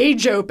 The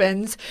cage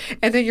opens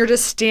and then you're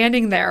just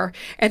standing there.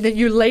 And then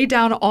you lay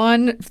down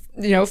on,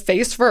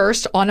 face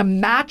first on a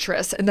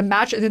mattress. And and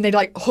then they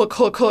like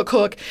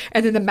hook.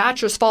 And then the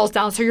mattress falls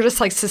down. So you're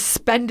just like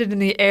suspended in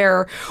the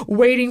air,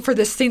 waiting for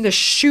this thing to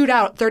shoot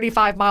out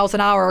 35 miles an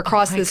hour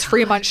across this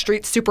Fremont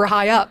Street super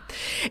high up.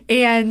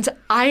 And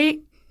I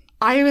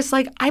was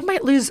like, I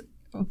might lose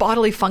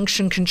bodily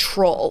function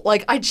control.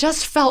 Like I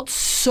just felt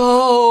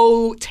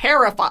so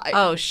terrified.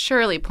 Oh,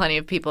 surely plenty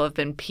of people have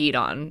been peed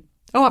on.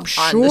 Oh, I'm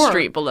sure. On the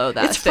street below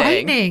that it's thing.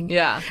 Frightening.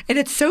 Yeah. And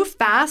it's so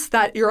fast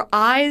that your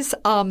eyes,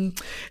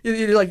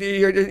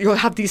 you'll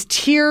have these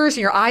tears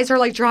and your eyes are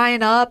like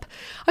drying up.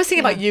 I was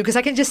thinking about you because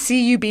I can just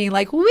see you being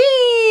like,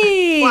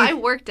 wee. Well, I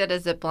worked at a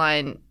zip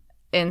line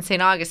in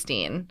St.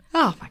 Augustine.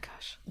 Oh my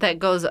gosh. That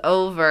goes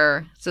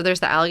over. So there's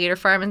the alligator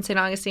farm in St.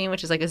 Augustine,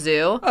 which is like a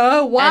zoo.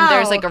 Oh, wow. And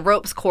there's like a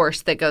ropes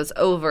course that goes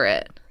over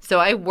it. So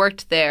I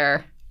worked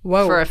there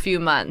for a few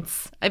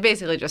months. I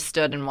basically just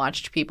stood and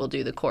watched people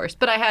do the course.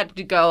 But I had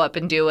to go up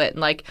and do it.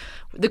 And like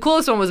the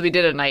coolest one was we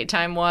did a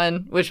nighttime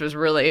one, which was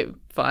really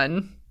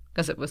fun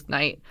because it was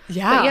night.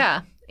 Yeah. But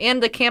yeah.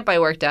 And the camp I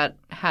worked at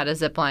had a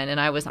zip line, and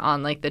I was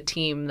on like the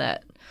team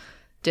that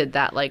did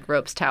that like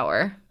ropes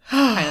tower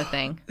kind of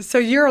thing. So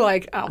you're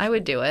like, I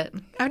would do it.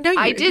 Oh, no,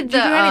 I did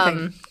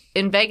the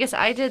in Vegas.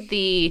 I did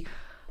the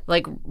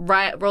like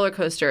roller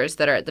coasters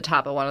that are at the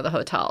top of one of the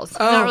hotels.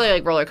 Oh. Not really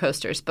like roller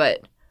coasters,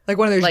 but like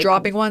one of those like,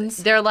 dropping ones.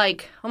 They're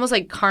like almost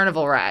like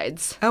carnival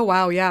rides. Oh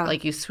wow, yeah.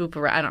 Like you swoop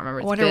around. I don't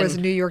remember. I wonder it was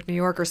New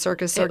York or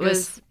Circus. It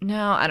was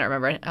I don't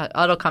remember.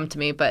 It'll come to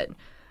me, but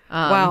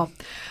wow,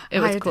 it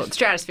was cool.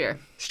 Stratosphere.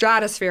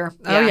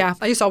 Oh yeah,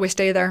 I used to always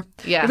stay there.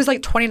 Yeah, it was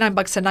like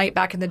 $29 a night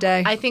back in the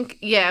day. I think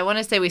I want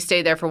to say we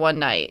stayed there for one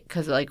night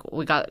because like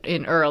we got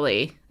in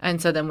early,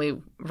 and so then we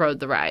rode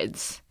the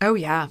rides. Oh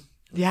yeah.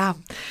 Yeah.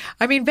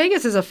 I mean,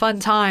 Vegas is a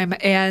fun time,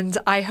 and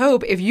I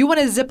hope if you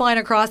want to zip line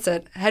across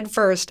it head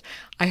first,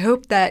 I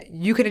hope that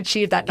you can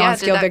achieve that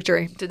non-scale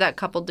victory. Did that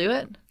couple do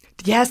it?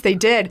 Yes, they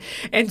did.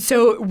 And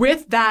so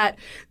with that,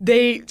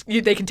 they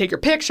can take your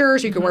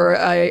pictures. You can wear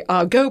a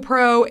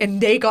GoPro, and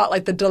they got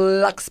like the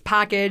deluxe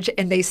package,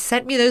 and they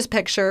sent me those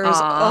pictures.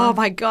 Aww. Oh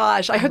my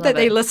gosh! I hope that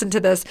they listen to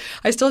this.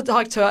 I still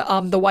talk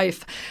to the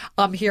wife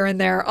here and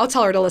there. I'll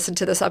tell her to listen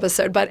to this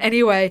episode. But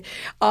anyway,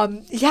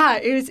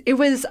 it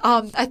was.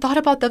 I thought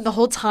about them the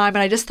whole time,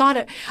 and I just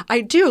thought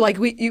I do like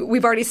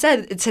we've already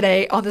said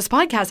today on this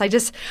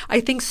podcast.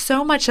 I think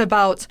so much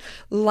about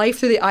life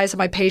through the eyes of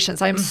my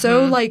patients. I am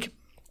so like.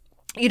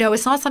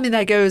 It's not something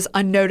that goes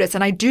unnoticed.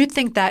 And I do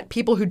think that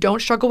people who don't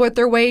struggle with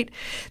their weight,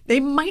 they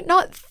might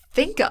not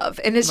think of.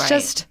 And it's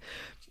just,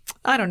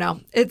 I don't know.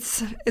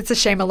 It's a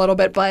shame a little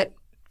bit, but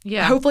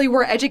hopefully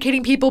we're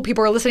educating people.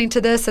 People are listening to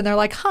this and they're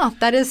like,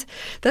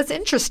 that's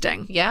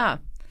interesting. Yeah.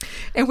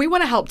 And we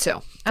want to help too,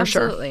 for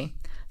sure. Absolutely.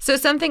 So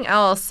something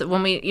else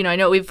when we, I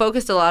know we've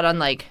focused a lot on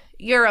like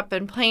Europe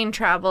and plane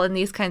travel and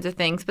these kinds of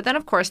things. But then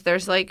of course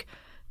there's like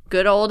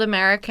good old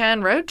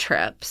American road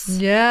trips.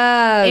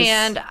 Yes.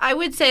 And I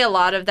would say a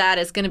lot of that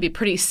is going to be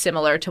pretty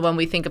similar to when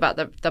we think about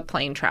the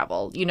plane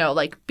travel,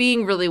 like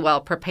being really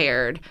well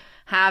prepared,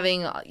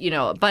 having,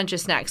 a bunch of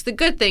snacks. The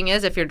good thing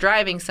is if you're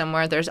driving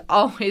somewhere, there's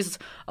always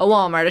a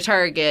Walmart, a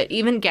Target,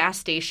 even gas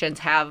stations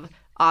have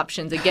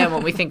options. Again,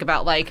 when we think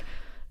about like,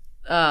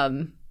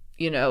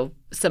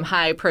 some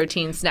high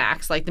protein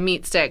snacks like the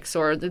meat sticks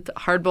or the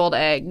hard-boiled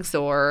eggs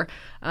or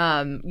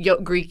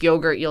Greek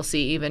yogurt you'll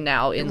see even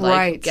now in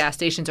like gas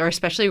stations or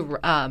especially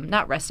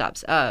not rest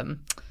stops,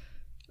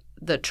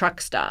 the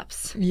truck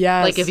stops.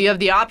 Yes. Like if you have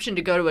the option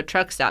to go to a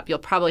truck stop, you'll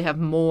probably have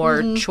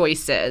more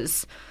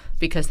choices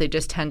because they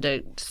just tend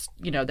to,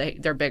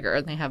 they're bigger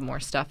and they have more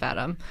stuff at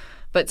them.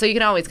 But so you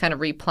can always kind of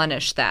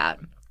replenish that.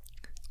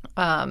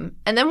 And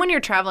then when you're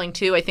traveling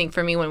too, I think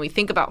for me, when we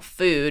think about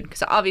food,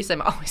 because obviously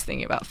I'm always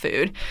thinking about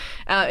food.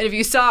 And if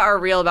you saw our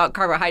reel about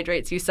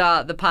carbohydrates, you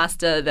saw the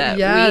pasta that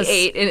we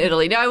ate in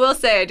Italy. Now, I will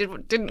say I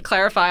didn't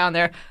clarify on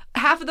there.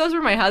 Half of those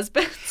were my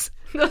husband's.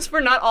 Those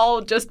were not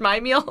all just my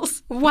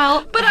meals.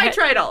 Well, but I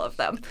tried all of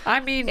them. I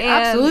mean,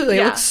 absolutely.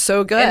 It looks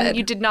so good. And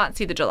you did not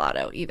see the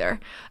gelato either.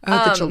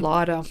 Oh, the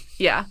gelato.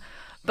 Yeah.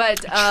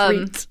 But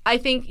I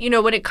think,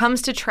 when it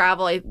comes to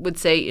travel, I would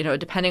say,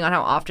 depending on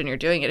how often you're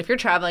doing it, if you're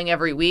traveling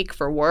every week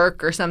for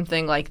work or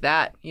something like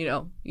that,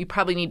 you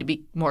probably need to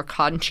be more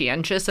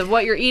conscientious of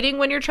what you're eating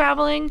when you're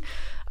traveling.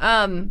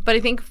 But I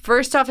think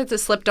first off, it's a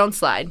slip, don't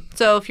slide.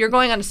 So if you're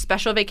going on a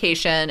special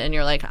vacation and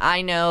you're like,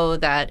 I know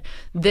that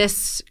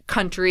this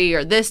country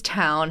or this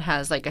town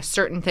has like a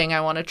certain thing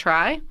I want to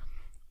try,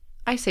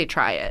 I say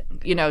try it.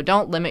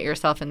 Don't limit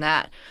yourself in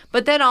that.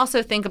 But then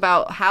also think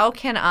about how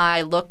can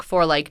I look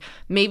for like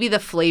maybe the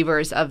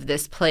flavors of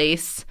this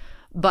place,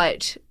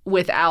 but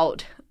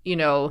without,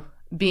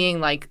 being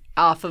like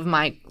off of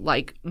my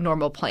like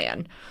normal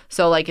plan.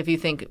 So like if you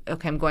think,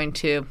 okay, I'm going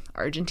to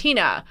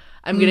Argentina,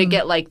 I'm going to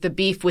get like the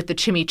beef with the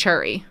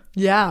chimichurri.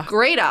 Yeah.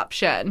 Great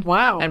option.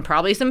 Wow. And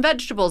probably some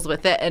vegetables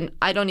with it. And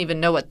I don't even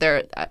know what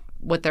their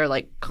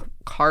like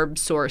carb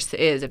source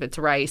is, if it's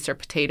rice or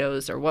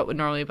potatoes or what would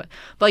normally, but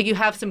like you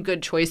have some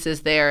good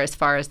choices there as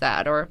far as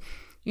that. Or,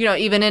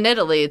 even in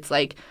Italy, it's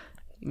like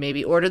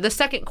maybe order the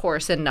second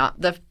course and not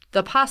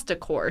the pasta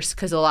course,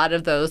 because a lot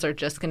of those are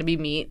just going to be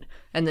meat,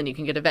 and then you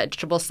can get a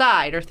vegetable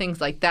side or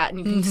things like that. And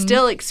you can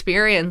still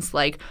experience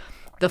like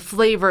the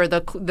flavor,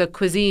 the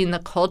cuisine, the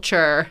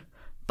culture,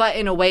 but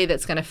in a way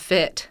that's going to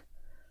fit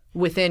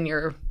within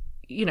your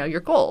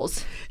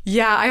goals.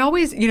 Yeah, I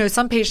always,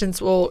 some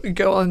patients will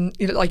go on,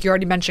 like you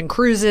already mentioned,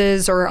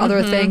 cruises or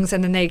other things,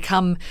 and then they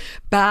come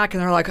back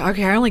and they're like,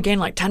 okay, I only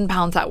gained like 10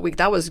 pounds that week.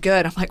 That was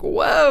good. I'm like,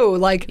 whoa,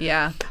 like,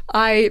 yeah.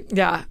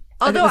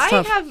 Although I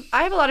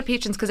have a lot of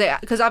patients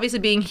because obviously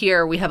being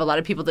here, we have a lot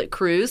of people that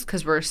cruise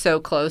because we're so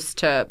close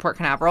to Port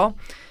Canaveral,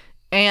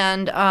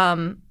 and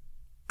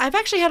I've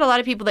actually had a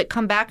lot of people that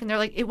come back and they're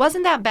like, it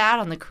wasn't that bad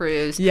on the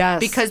cruise. Yes.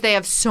 Because they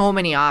have so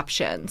many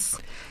options.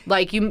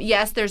 Like,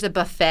 yes, there's a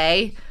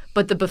buffet,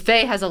 but the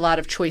buffet has a lot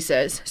of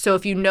choices. So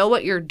if you know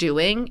what you're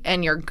doing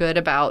and you're good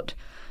about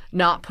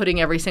not putting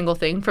every single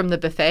thing from the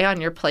buffet on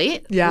your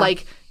plate,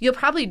 like, you'll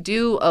probably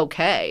do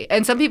okay.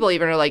 And some people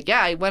even are like,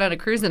 yeah, I went on a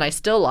cruise and I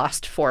still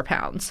lost 4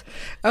 pounds.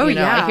 Oh,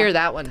 yeah. I hear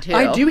that one, too.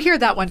 I do hear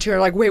that one, too.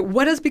 Like, wait,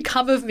 what has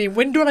become of me?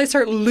 When do I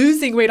start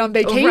losing weight on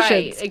vacations?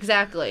 Right,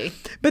 exactly.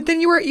 But then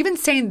you were even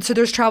saying, so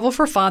there's travel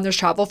for fun, there's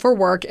travel for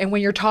work. And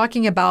when you're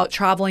talking about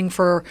traveling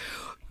for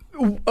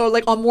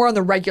like more on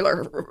the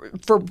regular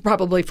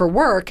probably for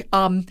work,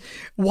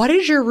 what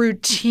is your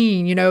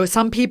routine?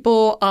 Some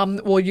people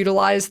will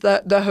utilize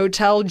the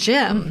hotel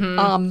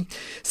gym.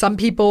 Some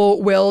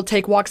people will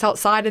take walks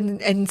outside and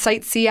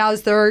sightsee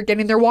as they're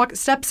getting their walk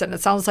steps in.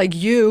 It sounds like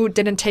you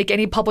didn't take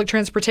any public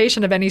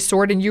transportation of any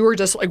sort, and you were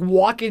just like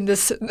walking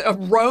this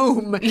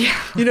Rome,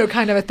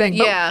 kind of a thing.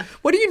 Yeah.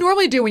 But what do you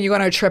normally do when you go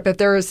on a trip if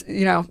there's,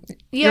 you're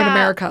in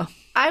America?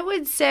 I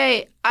would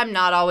say I'm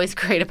not always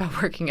great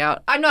about working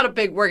out. I'm not a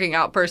big working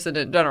out person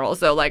in general,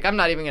 so like I'm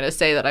not even going to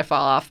say that I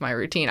fall off my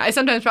routine. I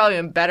sometimes probably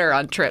am better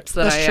on trips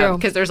than I am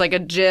because there's like a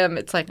gym.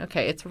 It's like,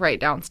 okay, it's right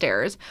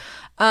downstairs.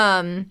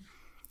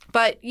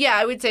 But yeah,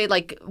 I would say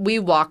like we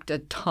walked a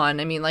ton.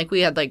 I mean, like we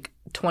had like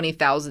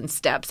 20,000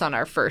 steps on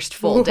our first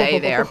full day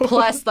there,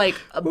 plus like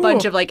a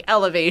bunch of like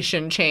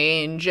elevation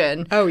change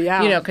and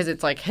because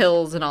it's like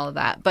hills and all of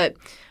that. But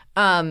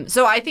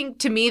so I think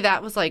to me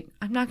that was like,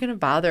 I'm not going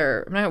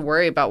to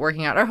worry about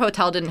working out. Our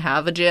hotel didn't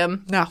have a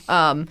gym. No.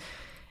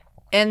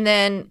 And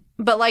then,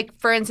 but like,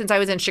 for instance, I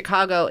was in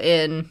Chicago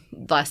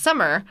last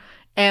summer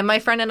and my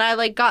friend and I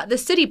like got the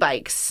city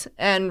bikes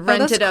and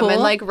rented them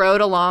and like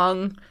rode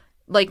along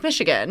Lake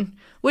Michigan,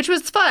 which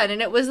was fun.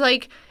 And it was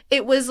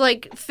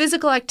like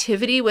physical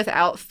activity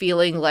without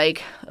feeling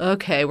like,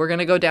 okay, we're going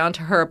to go down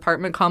to her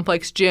apartment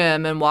complex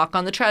gym and walk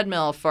on the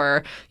treadmill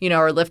for,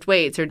 or lift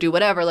weights or do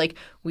whatever. Like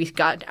we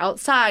got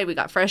outside, we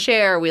got fresh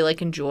air, we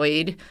like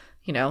enjoyed,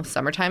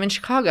 summertime in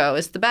Chicago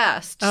is the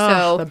best.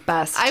 Oh, the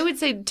best. I would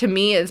say to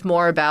me it's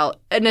more about,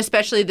 and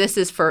especially this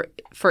is for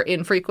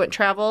infrequent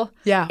travel.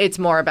 Yeah. It's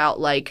more about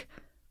like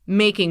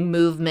making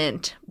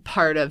movement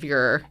part of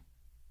your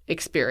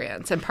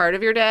experience and part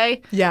of your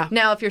day. Yeah.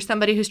 Now, if you're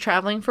somebody who's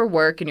traveling for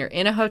work and you're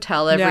in a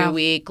hotel every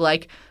week,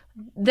 like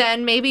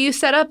then maybe you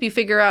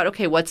figure out,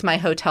 okay, what's my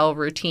hotel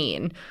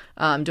routine?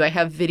 Do I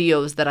have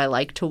videos that I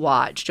like to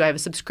watch? Do I have a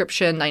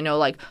subscription? I know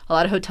like a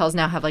lot of hotels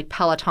now have like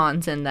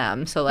Pelotons in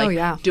them. So like,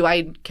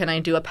 can I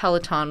do a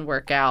Peloton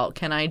workout?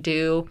 Can I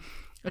do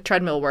a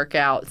treadmill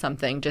workout,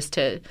 something just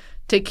to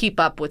keep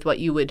up with what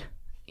you would,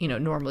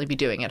 normally be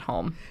doing at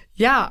home?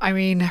 Yeah, I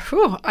mean,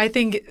 I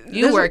think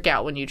you work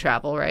out when you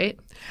travel, right?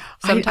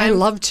 I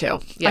love to.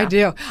 Yeah. I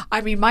do.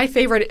 I mean, my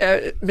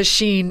favorite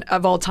machine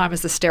of all time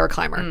is the stair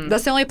climber.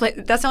 That's the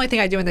only thing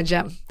I do in the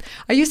gym.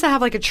 I used to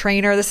have like a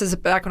trainer. This is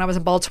back when I was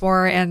in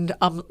Baltimore and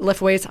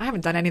lift weights. I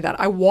haven't done any of that.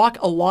 I walk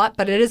a lot,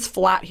 but it is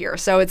flat here,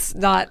 so it's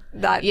not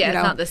that. Yeah,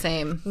 it's not the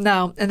same.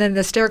 No, and then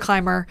the stair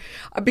climber,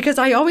 because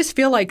I always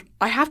feel like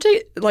I have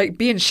to like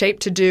be in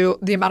shape to do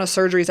the amount of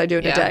surgeries I do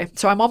in a day.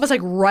 So I'm almost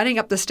like running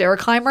up the stair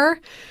climber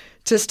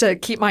just to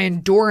keep my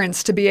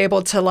endurance to be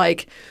able to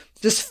like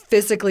just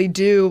physically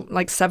do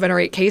like 7 or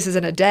 8 cases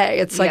in a day.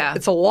 It's like,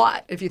 it's a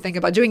lot. If you think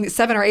about doing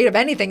 7 or 8 of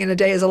anything in a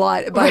day is a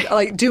lot, but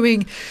like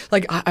doing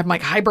like, I'm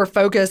like hyper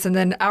focused. And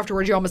then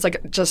afterwards you almost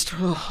like just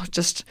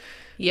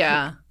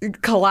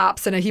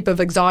collapse in a heap of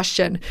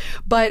exhaustion.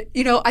 But,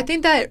 you know, I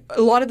think that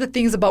a lot of the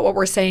things about what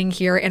we're saying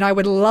here, and I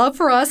would love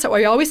for us,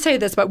 we always say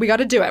this, but we got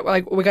to do it.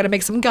 Like, we got to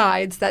make some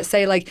guides that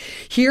say like,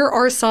 here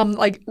are some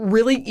like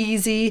really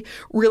easy,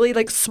 really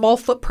like small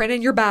footprint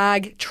in your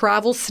bag,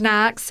 travel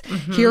snacks.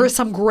 Here are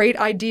some great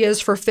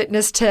ideas for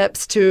fitness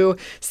tips to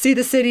see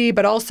the city,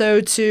 but also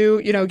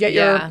to, you know, get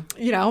your,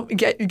 you know,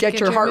 get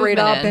your heart rate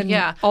up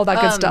and all that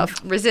good stuff.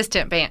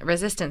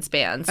 Resistance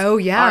bands. Oh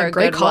yeah. Are a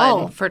great good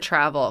call. one for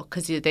travel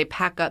because they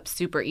pack up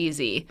super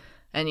easy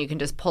and you can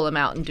just pull them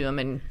out and do them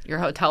in your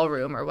hotel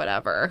room or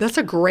whatever. That's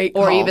a great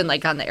call. Or even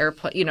like on the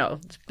airplane, you know,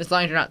 as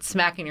long as you're not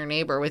smacking your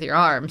neighbor with your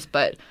arms.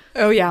 But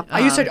oh yeah, I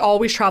used to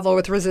always travel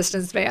with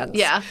resistance bands.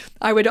 Yeah,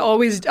 I would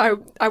always, I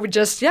would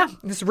just,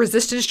 this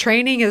resistance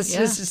training is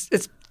just,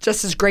 it's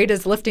just as great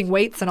as lifting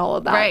weights and all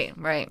of that.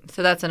 Right.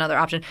 So that's another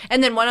option.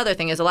 And then one other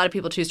thing is a lot of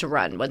people choose to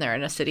run when they're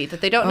in a city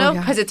that they don't know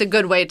because it's a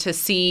good way to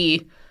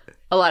see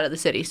a lot of the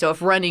city. So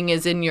if running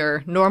is in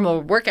your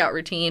normal workout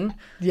routine,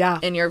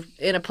 and you're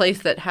in a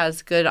place that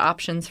has good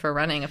options for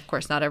running, of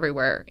course, not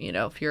everywhere. You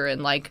know, if you're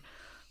in like,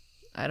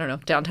 I don't know,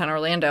 downtown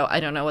Orlando, I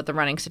don't know what the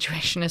running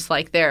situation is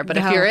like there. But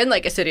if you're in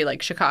like a city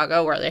like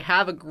Chicago where they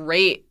have a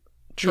great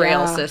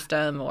trail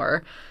system,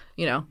 or,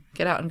 you know,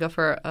 get out and go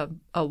for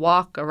a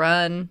walk, a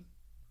run.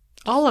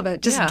 All of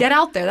it. Just get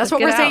out there. That's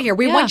what we're saying here.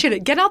 We want you to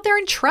get out there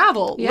and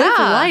travel. Live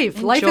life.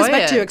 Enjoy life is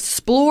meant to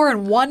explore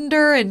and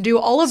wonder and do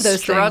all of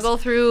those Struggle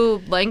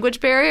through language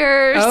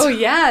barriers. Oh,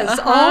 yes.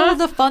 All of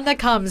the fun that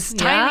comes.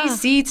 Tiny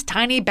seats,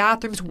 tiny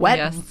bathrooms,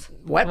 wet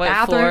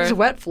bathrooms, floor.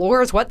 wet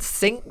floors, wet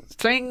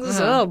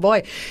strings. Oh,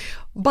 boy.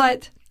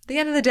 But at the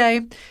end of the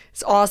day,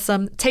 it's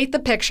awesome. Take the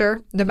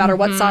picture, no matter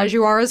what size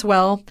you are as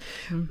well.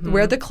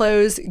 Wear the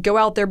clothes. Go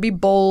out there. Be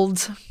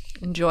bold.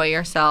 Enjoy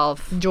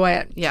yourself. Enjoy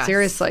it. Yes.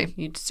 Seriously.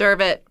 You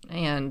deserve it.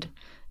 And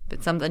if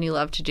it's something you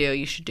love to do,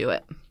 you should do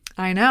it.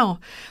 I know.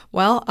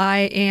 Well,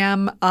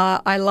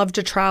 I love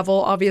to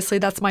travel. Obviously,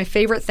 that's my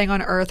favorite thing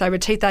on earth. I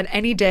would take that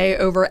any day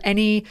over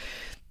any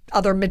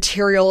other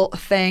material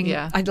thing.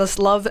 Yeah. I just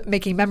love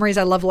making memories.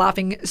 I love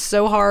laughing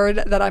so hard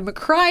that I'm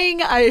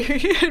crying.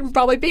 I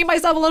probably beat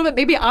myself a little bit.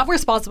 Maybe I'm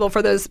responsible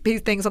for those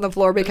things on the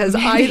floor because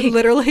I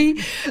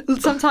literally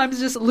sometimes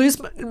just lose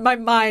my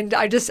mind.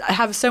 I just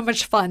have so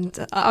much fun.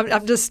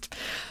 I'm just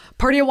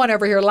party of one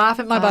over here,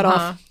 laughing my butt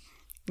off.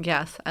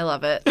 Yes, I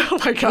love it. Oh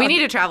my God. We need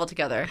to travel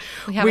together.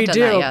 We haven't done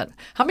that yet.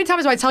 How many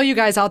times do I tell you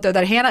guys out there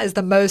that Hannah is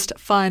the most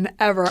fun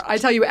ever? I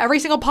tell you every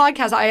single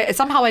podcast,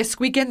 I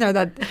squeak in there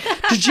that,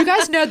 did you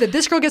guys know that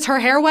this girl gets her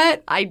hair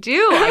wet? I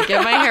do. I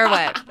get my hair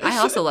wet. I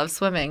also love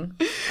swimming.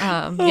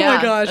 Oh my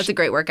gosh. That's a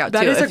great workout too.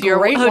 That is if a your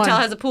great hotel one.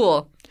 has a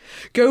pool.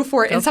 Go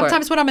for it. And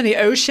sometimes when I'm in the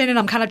ocean and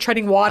I'm kind of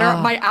treading water,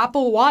 my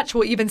Apple Watch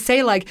will even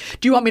say like,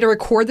 do you want me to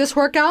record this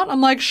workout? I'm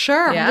like,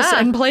 sure. Yeah. I'm just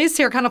in place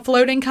here, kind of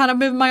floating, kind of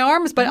moving my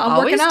arms, but I'm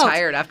working out. Always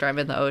tired after I'm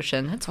in the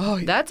ocean.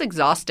 That's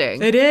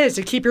exhausting. It is.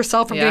 To keep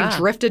yourself from being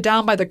drifted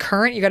down by the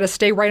current, you got to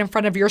stay right in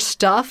front of your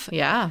stuff.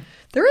 Yeah.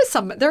 There is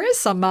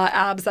some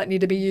abs that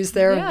need to be used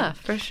there. Yeah,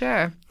 for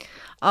sure.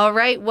 All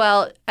right.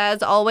 Well,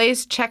 as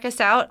always, check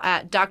us out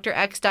at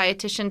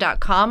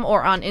DoctorXDietitian.com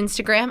or on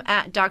Instagram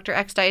at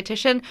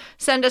DoctorXDietitian.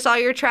 Send us all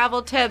your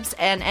travel tips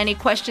and any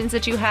questions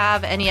that you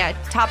have, any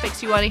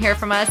topics you want to hear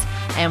from us,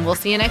 and we'll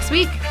see you next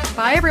week.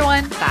 Bye,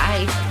 everyone.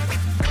 Bye.